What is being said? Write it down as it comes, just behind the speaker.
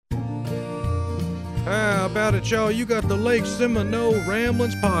How about it, y'all? You got the Lake Seminole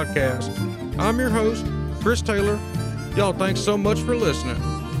Ramblins podcast. I'm your host, Chris Taylor. Y'all, thanks so much for listening.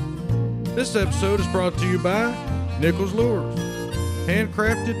 This episode is brought to you by Nichols Lures,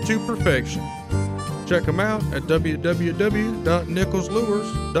 handcrafted to perfection. Check them out at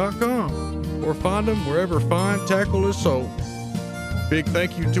www.nicholslures.com or find them wherever fine tackle is sold. Big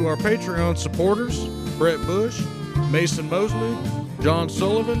thank you to our Patreon supporters, Brett Bush, Mason Mosley, John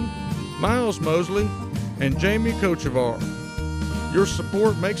Sullivan, Miles Mosley, and Jamie Kochevar. Your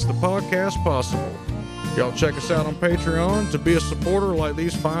support makes the podcast possible. Y'all check us out on Patreon to be a supporter like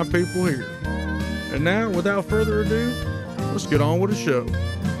these fine people here. And now, without further ado, let's get on with the show.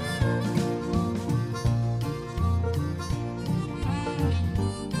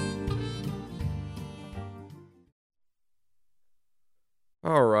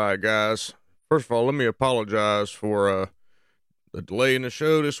 All right, guys. First of all, let me apologize for the delay in the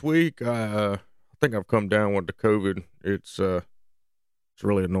show this week. I think I've come down with the COVID. It's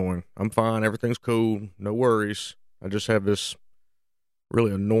really annoying. I'm fine. Everything's cool. No worries. I just have this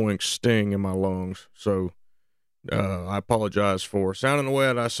really annoying sting in my lungs. So I apologize for sounding the way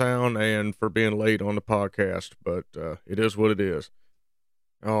that I sound and for being late on the podcast, but it is what it is.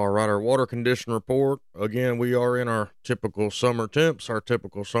 All right, our water condition report. Again, we are in our typical summer temps, our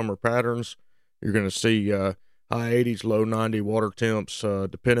typical summer patterns. You're going to see high 80s, low 90 water temps,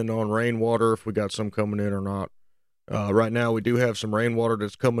 depending on rainwater, if we got some coming in or not. Right now, we do have some rainwater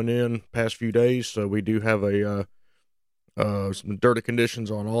that's coming in past few days, so we do have some dirty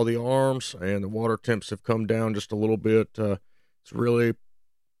conditions on all the arms, and the water temps have come down just a little bit. It's really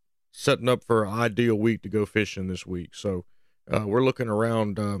setting up for an ideal week to go fishing this week. So we're looking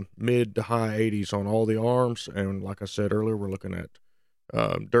around mid to high 80s on all the arms, and like I said earlier, we're looking at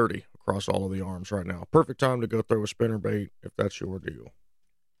dirty across all of the arms right now. Perfect time to go throw a spinnerbait if that's your deal.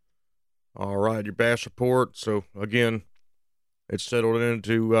 All right, your bass report. So again, it's settled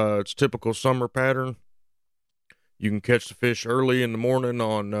into its typical summer pattern. You can catch the fish early in the morning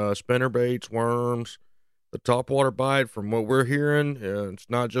on spinnerbaits, worms. The topwater bite, from what we're hearing, it's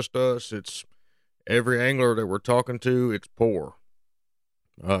not just us, it's every angler that we're talking to, it's poor.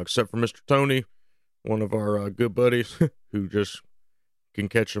 Except for Mr. Tony, one of our good buddies, who just can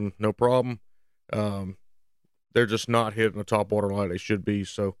catch them no problem. They're just not hitting the topwater like they should be.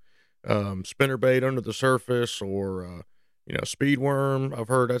 So spinnerbait under the surface or speed worm, I've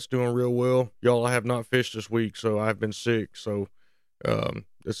heard that's doing real well. Y'all, I have not fished this week, so I've been sick. So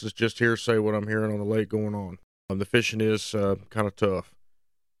this is just hearsay what I'm hearing on the lake going on. The fishing is kind of tough.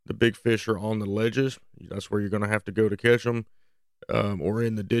 The big fish are on the ledges. That's where you're going to have to go to catch them, or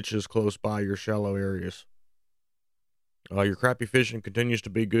in the ditches close by your shallow areas. Your crappie fishing continues to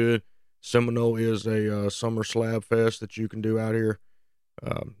be good. Seminole is a summer slab fest that you can do out here.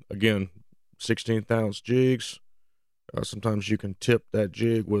 Again, 16th ounce jigs. Sometimes you can tip that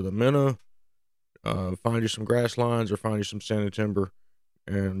jig with a minnow, find you some grass lines or find you some sandy timber,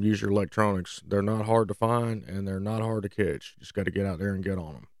 and use your electronics. They're not hard to find, and they're not hard to catch. You just got to get out there and get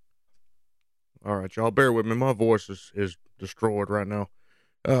on them. All right, y'all, bear with me. My voice is destroyed right now.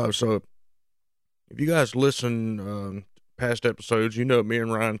 So if you guys listen past episodes, you know me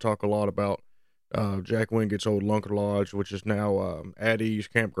and Ryan talk a lot about Jack Wingate's old Lunker Lodge, which is now Addie's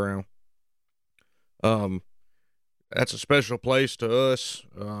Campground. That's a special place to us.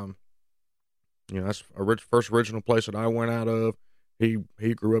 That's a first original place that I went out of. He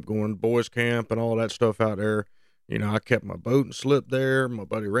grew up going to boys camp and all that stuff out there. I kept my boat and slip there. My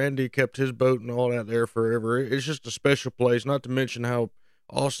buddy Randy kept his boat and all that there forever. It's just a special place, not to mention how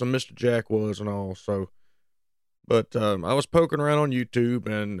awesome Mr. Jack was and all. So, but I was poking around on YouTube,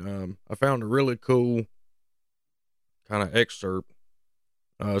 and I found a really cool kind of excerpt.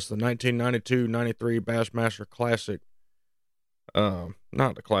 It's the 1992-93 Bassmaster Classic.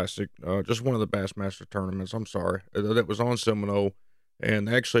 Not the Classic, just one of the Bassmaster tournaments, I'm sorry, that was on Seminole, and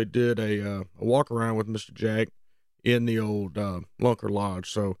they actually did a walk around with Mr. Jack in the old Lunker Lodge.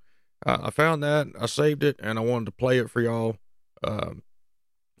 So I found that, I saved it, and I wanted to play it for y'all.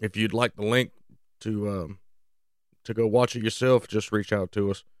 If you'd like the link to go watch it yourself, just reach out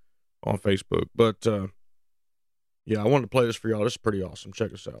to us on Facebook. But yeah, I wanted to play this for y'all. This is pretty awesome.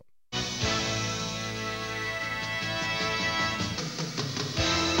 Check this out.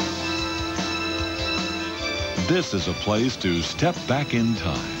 This is a place to step back in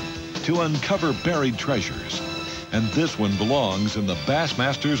time, to uncover buried treasures. And this one belongs in the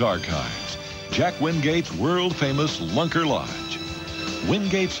Bassmasters archives, Jack Wingate's world-famous Lunker Lodge.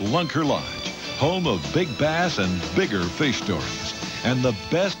 Wingate's Lunker Lodge, home of big bass and bigger fish stories, and the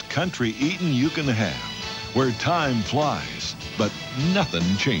best country eating you can have, where time flies, but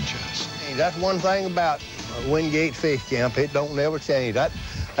nothing changes. That's one thing about Wingate Fish Camp. It don't never change. That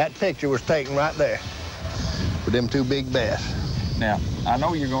picture was taken right there with them two big bass. Now, I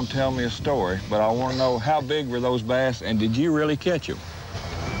know you're going to tell me a story, but I want to know how big were those bass, and did you really catch them?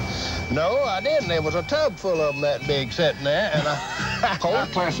 No, I didn't. There was a tub full of them that big sitting there, and I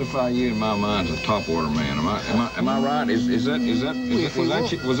classify you in my mind as a topwater man. Am I right? Was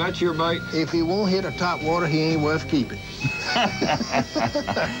that your bait? If he won't hit a topwater, he ain't worth keeping.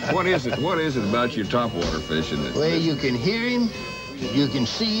 What is it about your topwater fishing? Well, you can hear him, you can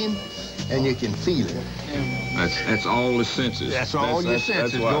see him, and you can feel him. That's all the senses. That's all your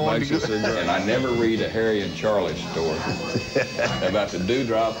senses. That's what makes it so great. And I never read a Harry and Charlie story about the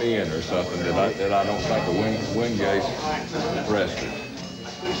dewdrop in or something that I don't think of Wingate's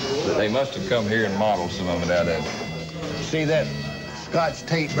restaurant. They must have come here and modeled some of it out of it. See that Scotch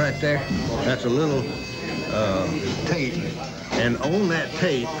tape right there? That's a little tape. And on that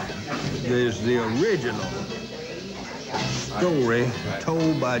tape, there's the original story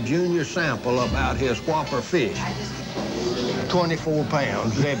told by Junior Sample about his whopper fish. 24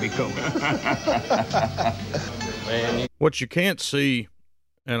 pounds, Debbie Coat. What you can't see,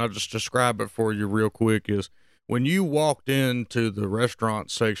 and I'll just describe it for you real quick, is when you walked into the restaurant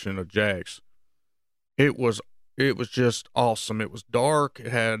section of Jack's, it was just awesome. It was dark. It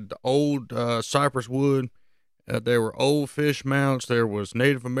had the old cypress wood. There were old fish mounts. There was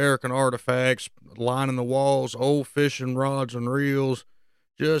Native American artifacts lining the walls, old fishing rods and reels.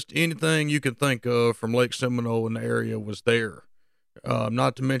 Just anything you could think of from Lake Seminole in the area was there.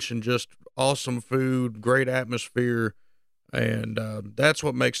 Not to mention just awesome food, great atmosphere, and that's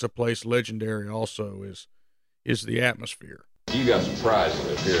what makes the place legendary also is the atmosphere. You got some prizes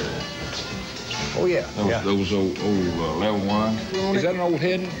up here. Oh, yeah. Those old level one. Is that an old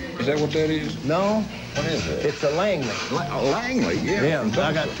hidden? Is that what that is? No. What is it? It's a Langley. Langley, yeah. Yeah,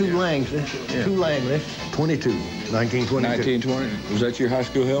 I got two Langleys. Yeah. Two Langleys. 1922. 1920. Was that your high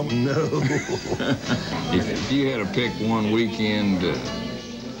school helmet? No. If you had to pick one weekend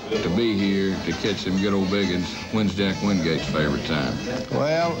to be here to catch them good old biggins, when's Jack Wingate's favorite time?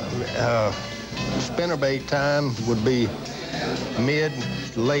 Well, spinnerbait time would be mid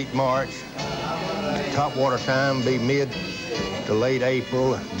to late March. Topwater time be mid to late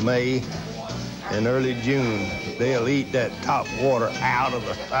April, May, and early June. They'll eat that top water out of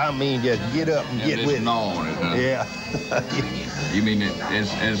just get up and get with it. Gnawing it, huh? Yeah. You mean,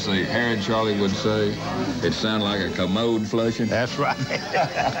 as the Harry and Charlie would say, it sounded like a commode flushing? That's right.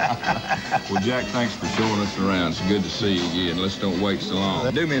 Well, Jack, thanks for showing us around. It's good to see you again. Let's don't wait so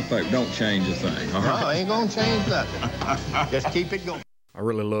long. Do me a favor, don't change a thing, all right? No, I ain't gonna change nothing. Just keep it going. I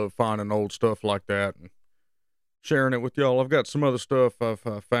really love finding old stuff like that and sharing it with y'all. I've got some other stuff I've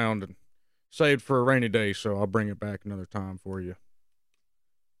found and saved for a rainy day, so I'll bring it back another time for you.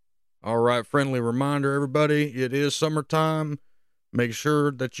 All right, friendly reminder, everybody, it is summertime. Make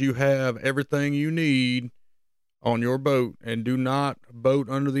sure that you have everything you need on your boat and do not boat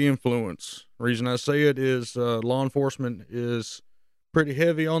under the influence. The reason I say it is law enforcement is pretty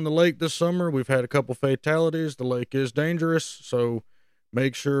heavy on the lake this summer. We've had a couple fatalities. The lake is dangerous, so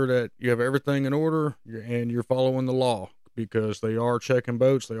make sure that you have everything in order and you're following the law, because they are checking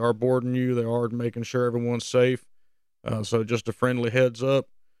boats, they are boarding you, they are making sure everyone's safe. So just a friendly heads up.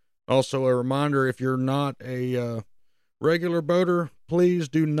 Also a reminder, if you're not a regular boater, please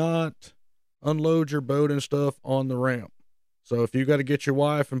do not unload your boat and stuff on the ramp. So if you got to get your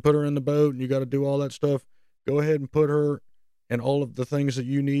wife and put her in the boat and you got to do all that stuff, go ahead and put her and all of the things that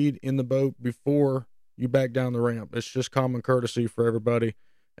you need in the boat before you back down the ramp. It's just common courtesy for everybody.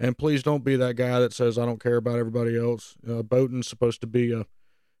 And please don't be that guy that says, I don't care about everybody else. Boating's supposed to be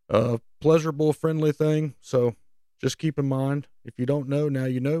a pleasurable, friendly thing. So just keep in mind, if you don't know, now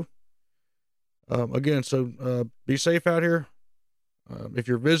you know. Again, so be safe out here. If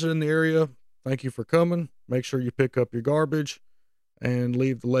you're visiting the area, thank you for coming. Make sure you pick up your garbage and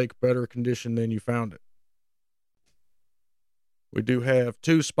leave the lake better condition than you found it. We do have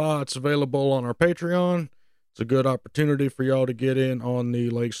 2 spots available on our Patreon. It's a good opportunity for y'all to get in on the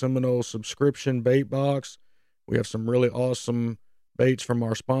Lake Seminole subscription bait box. We have some really awesome baits from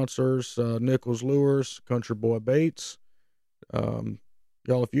our sponsors, Nichols Lures, Country Boy Baits.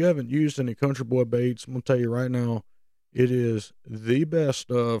 Y'all, if you haven't used any Country Boy baits, I'm going to tell you right now, it is the best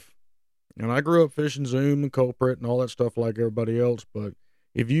stuff. And I grew up fishing Zoom and Culprit and all that stuff like everybody else, but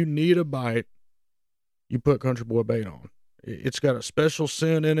if you need a bite, you put Country Boy bait on. It's got a special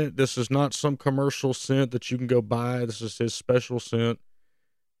scent in it. This is not some commercial scent that you can go buy. This is his special scent.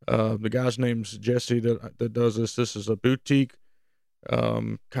 The guy's name's Jesse that does this. This is a boutique,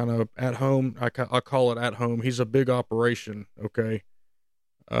 kind of at home. I call it at home. He's a big operation. Okay.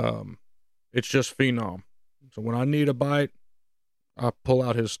 it's just phenom. So when I need a bite, I pull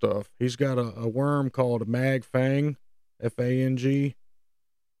out his stuff. He's got a worm called a mag fang, Fang,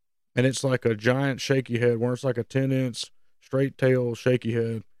 and it's like a giant shaky head worm. It's like a 10-inch straight tail shaky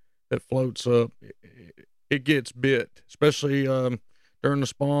head that floats up. It gets bit, especially during the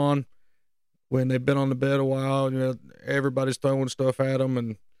spawn when they've been on the bed a while. You know, everybody's throwing stuff at them,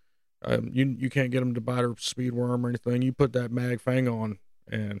 and you can't get them to bite a speed worm or anything. You put that mag fang on,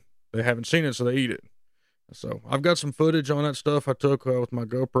 and they haven't seen it, so they eat it. So I've got some footage on that stuff I took with my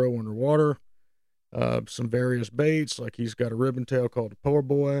GoPro underwater. Some various baits, like he's got a ribbon tail called the poor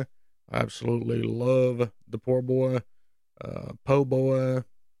boy. I absolutely love the poor boy, po boy,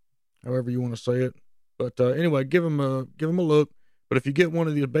 however you want to say it. But anyway, give him a look. But if you get one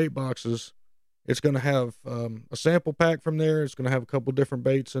of these bait boxes, it's going to have a sample pack from there. It's going to have a couple different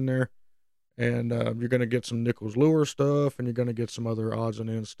baits in there, and you're going to get some Nichols lure stuff, and you're going to get some other odds and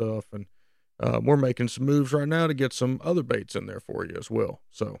ends stuff. And we're making some moves right now to get some other baits in there for you as well.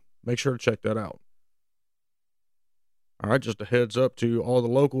 So make sure to check that out. All right, just a heads up to all the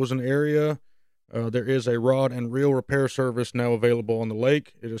locals in the area. There is a rod and reel repair service now available on the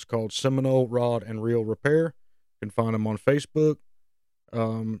lake. It is called Seminole Rod and Reel Repair. You can find them on Facebook.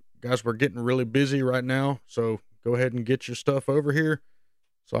 Guys, we're getting really busy right now, so go ahead and get your stuff over here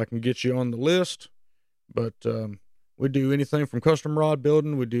so I can get you on the list. But we do anything from custom rod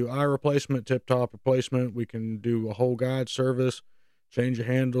building. We do eye replacement, tip-top replacement. We can do a whole guide service, change your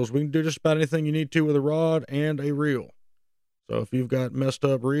handles. We can do just about anything you need to with a rod and a reel. So if you've got messed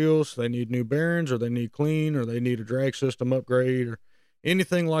up reels, they need new bearings, or they need clean, or they need a drag system upgrade, or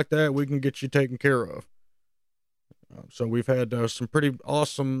anything like that, we can get you taken care of. So we've had some pretty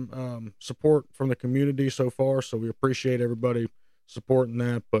awesome support from the community so far, so we appreciate everybody supporting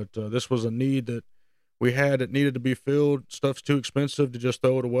that. But this was a need that we had. It needed to be filled. Stuff's too expensive to just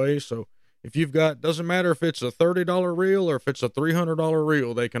throw it away. So if you've got, doesn't matter if it's a $30 reel or if it's a $300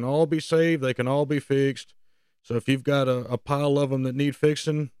 reel, they can all be saved. They can all be fixed. So if you've got a pile of them that need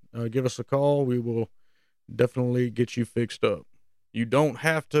fixing, give us a call. We will definitely get you fixed up. You don't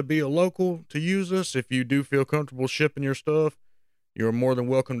have to be a local to use us. If you do feel comfortable shipping your stuff, you're more than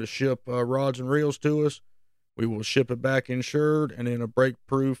welcome to ship rods and reels to us. We will ship it back insured and in a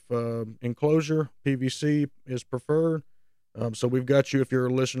break-proof enclosure. PVC is preferred. So we've got you if you're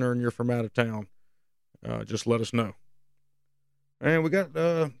a listener and you're from out of town. Just let us know. And we got,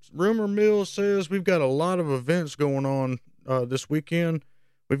 rumor mill says we've got a lot of events going on this weekend.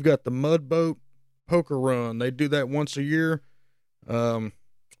 We've got the Mud Boat Poker Run. They do that once a year. So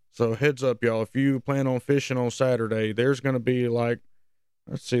heads up, y'all. If you plan on fishing on Saturday, there's going to be like,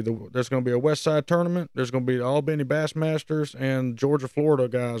 there's going to be a West Side tournament. There's going to be the Albany Bassmasters, and Georgia, Florida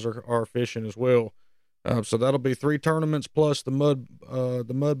guys are fishing as well. So that'll be 3 tournaments plus the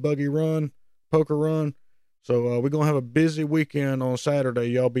mud buggy run, poker run. So we're going to have a busy weekend on Saturday.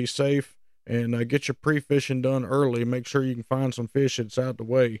 Y'all be safe and get your pre-fishing done early. Make sure you can find some fish that's out the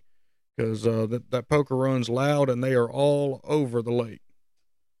way, because that poker run's loud and they are all over the lake.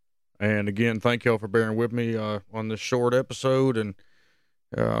 And again, thank y'all for bearing with me on this short episode. And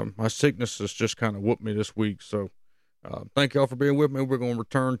my sickness has just kind of whooped me this week. So thank y'all for being with me. We're going to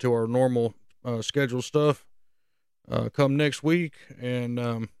return to our normal scheduled stuff come next week, and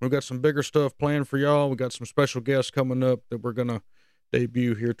we've got some bigger stuff planned for y'all. We got some special guests coming up that we're gonna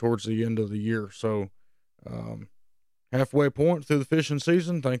debut here towards the end of the year. So halfway point through the fishing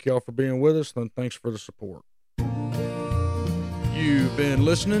season. Thank y'all for being with us, and thanks for the support. You've been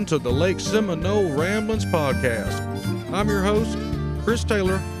listening to the Lake Seminole Ramblins podcast. I'm your host, Chris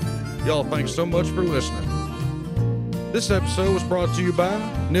Taylor. Y'all, thanks so much for listening. This episode was brought to you by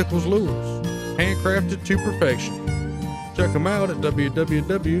Nichols Lures, handcrafted to perfection. Check them out at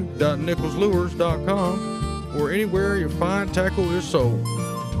www.nicholslures.com or anywhere your fine tackle is sold.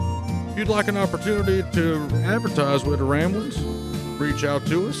 If you'd like an opportunity to advertise with the Ramblins, reach out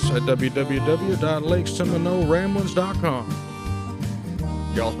to us at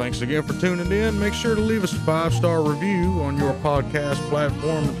www.lakeseminoleramblins.com. Y'all, thanks again for tuning in. Make sure to leave us a 5-star review on your podcast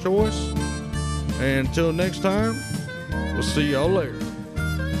platform of choice. And until next time, we'll see y'all later.